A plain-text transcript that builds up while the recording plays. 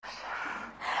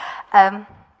I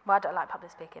don't like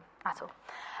public speaking at all.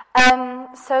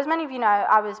 So as many of you know,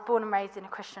 I was born and raised in a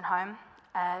Christian home.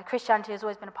 Christianity has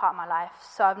always been a part of my life,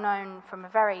 so I've known from a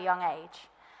very young age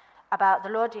about the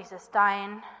Lord Jesus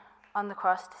dying on the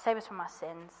cross to save us from our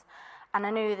sins, and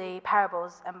I knew the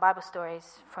parables and Bible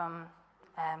stories from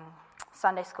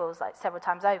Sunday schools like several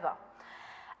times over.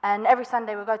 And every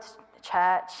Sunday we'll go to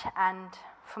church, and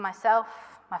for myself,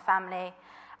 my family,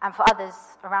 and for others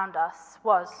around us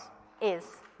is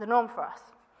the norm for us.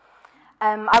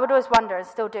 I would always wonder, and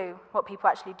still do, what people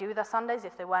actually do with their Sundays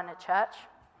if they weren't at church.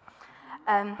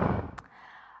 I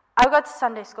would go to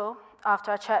Sunday school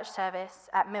after our church service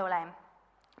at Mill Lane,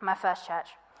 my first church.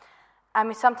 And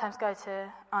we sometimes go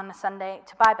on a Sunday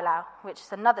to Bible Hour, which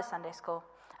is another Sunday school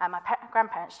at my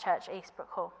grandparents' church at Eastbrook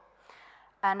Hall.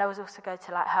 And I was also go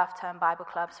to like half-term Bible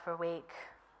clubs for a week,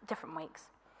 different weeks.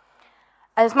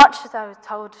 As much as I was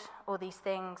told all these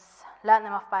things, learnt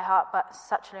them off by heart, but at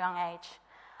such a young age,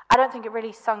 I don't think it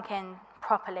really sunk in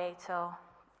properly till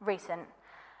recent.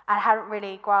 I hadn't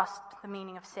really grasped the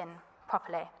meaning of sin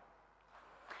properly.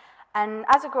 And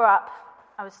as I grew up,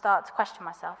 I would start to question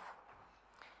myself.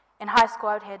 In high school,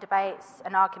 I would hear debates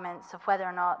and arguments of whether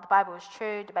or not the Bible was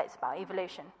true, debates about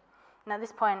evolution. And at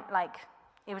this point,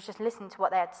 it was just listening to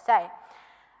what they had to say.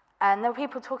 And there were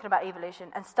people talking about evolution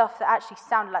and stuff that actually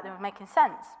sounded like they were making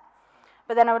sense.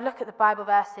 But then I would look at the Bible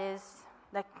verses,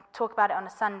 they talk about it on a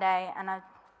Sunday, and I'd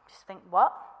just think,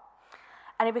 what?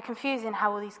 And it'd be confusing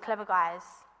how all these clever guys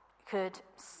could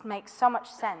make so much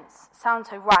sense, sound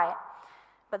so right,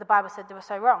 but the Bible said they were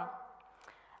so wrong.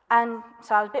 And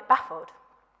so I was a bit baffled.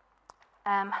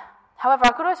 However,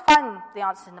 I could always find the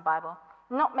answers in the Bible,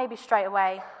 not maybe straight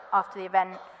away after the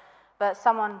event, but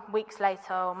someone weeks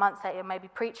later or months later maybe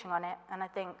preaching on it, and I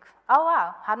think, oh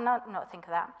wow, how did I not think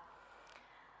of that?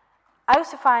 I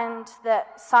also find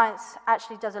that science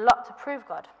actually does a lot to prove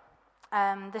God.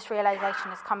 This realization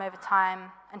has come over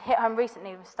time and hit home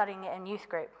recently with studying it in youth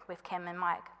group with Kim and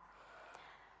Mike.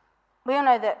 We all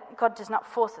know that God does not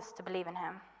force us to believe in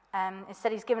him.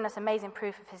 Instead, he's given us amazing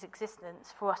proof of his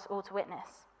existence for us all to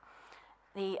witness.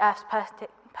 The Earth's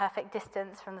perfect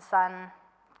distance from the sun,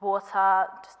 water,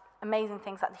 just amazing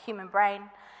things like the human brain,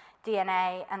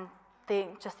 DNA, and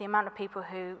just the amount of people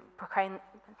who proclaim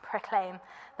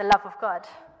the love of God.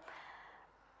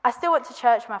 I still went to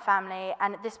church with my family,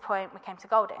 and at this point we came to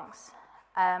Goldings.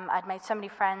 I'd made so many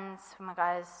friends from my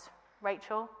guys,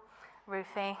 Rachel,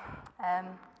 Ruthie,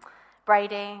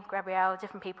 Brady, Gabrielle,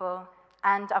 different people,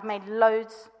 and I've made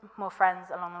loads more friends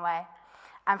along the way,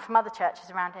 and from other churches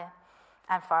around here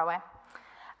and far away.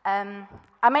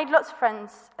 I made lots of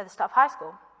friends at the start of high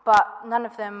school, but none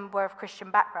of them were of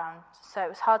Christian background, so it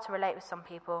was hard to relate with some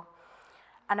people,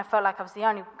 and I felt like I was the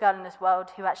only girl in this world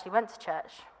who actually went to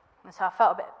church, and so I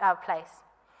felt a bit out of place.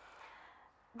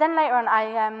 Then later on,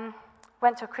 I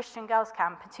went to a Christian girls'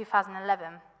 camp in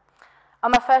 2011.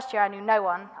 On my first year, I knew no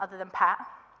one other than Pat,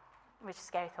 which is a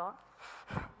scary thought.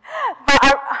 But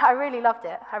I really loved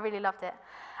it.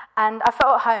 And I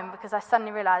felt at home because I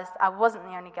suddenly realised I wasn't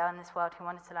the only girl in this world who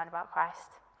wanted to learn about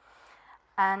Christ.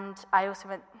 And I also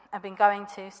I've been going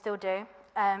to, still do,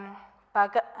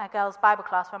 a girls' Bible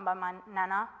class run by my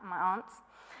nana and my aunts.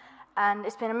 And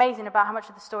it's been amazing about how much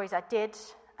of the stories I did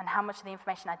and how much of the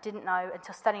information I didn't know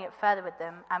until studying it further with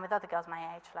them and with other girls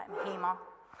my age, like Mahima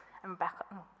and Rebecca,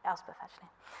 Elspeth actually.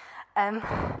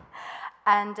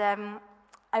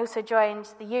 I also joined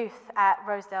the youth at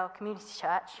Rosedale Community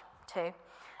Church too,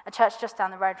 a church just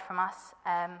down the road from us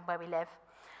where we live.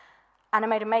 And I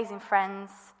made amazing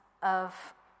friends of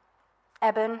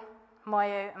Eben,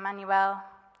 Moyo, Emmanuel,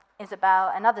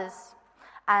 Isabel, and others,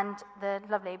 and the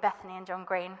lovely Bethany and John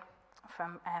Green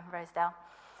from Rosedale.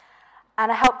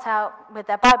 And I helped out with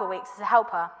their Bible weeks as a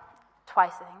helper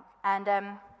twice, I think.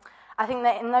 And I think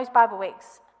that in those Bible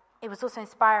weeks, it was also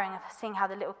inspiring of seeing how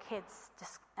the little kids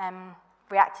just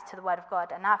reacted to the Word of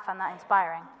God, and I found that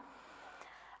inspiring.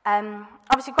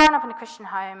 Obviously, growing up in a Christian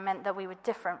home meant that we were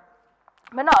different,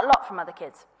 but not a lot from other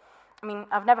kids. I mean,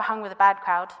 I've never hung with a bad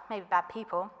crowd, maybe bad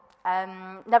people,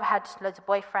 never had loads of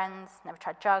boyfriends, never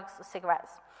tried drugs or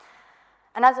cigarettes.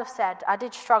 And as I've said, I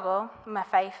did struggle with my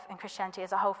faith and Christianity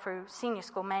as a whole through senior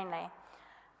school mainly,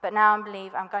 but now I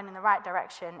believe I'm going in the right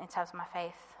direction in terms of my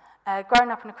faith. Growing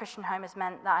up in a Christian home has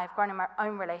meant that I've grown in my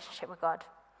own relationship with God.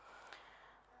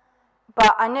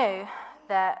 But I knew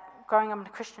that growing up in a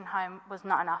Christian home was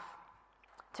not enough.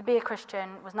 To be a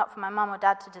Christian was not for my mum or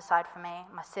dad to decide for me,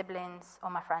 my siblings or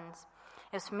my friends.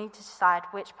 It was for me to decide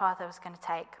which path I was going to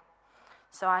take.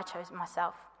 So I chose it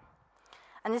myself.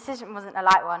 And this decision wasn't a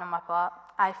light one on my part.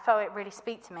 I felt it really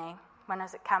speak to me when I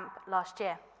was at camp last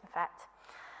year, in fact.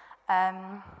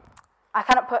 I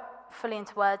cannot put fully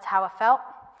into words how I felt,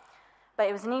 but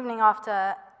it was an evening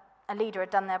after a leader had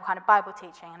done their kind of Bible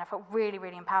teaching, and I felt really,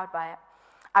 really empowered by it.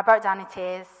 I broke down in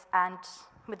tears, and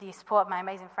with the support of my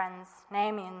amazing friends,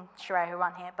 Naomi and Sheree, who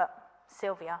aren't here, but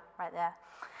Sylvia, right there.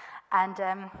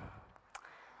 And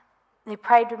they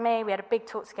prayed with me, we had a big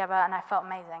talk together, and I felt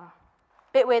amazing.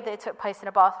 Bit weird that it took place in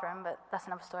a bathroom, but that's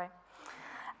another story.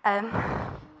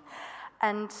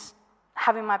 And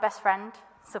having my best friend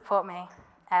support me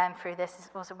through this is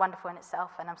also wonderful in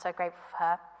itself, and I'm so grateful for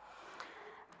her.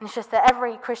 And it's just that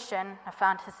every Christian I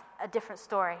found has a different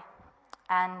story,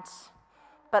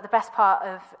 but the best part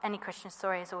of any Christian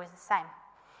story is always the same,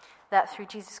 that through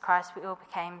Jesus Christ we all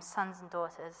became sons and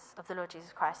daughters of the Lord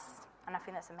Jesus Christ, and I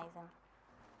think that's amazing.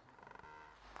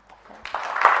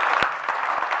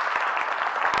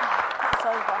 It's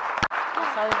over.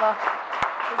 It's over.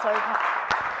 It's over.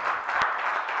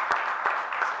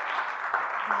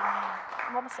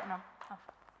 What am I sitting on? Oh.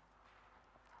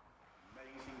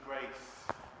 Amazing grace,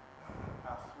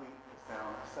 how sweet the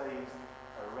sound saves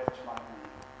a wretch like me.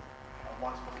 I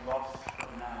once was lost,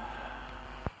 but now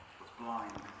was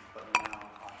blind, but now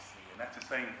I see. And that's the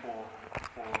same for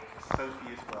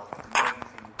Sophie as well.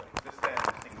 Amazing grace. Let's stand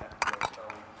and sing that together, shall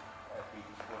we, as we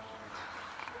just worship.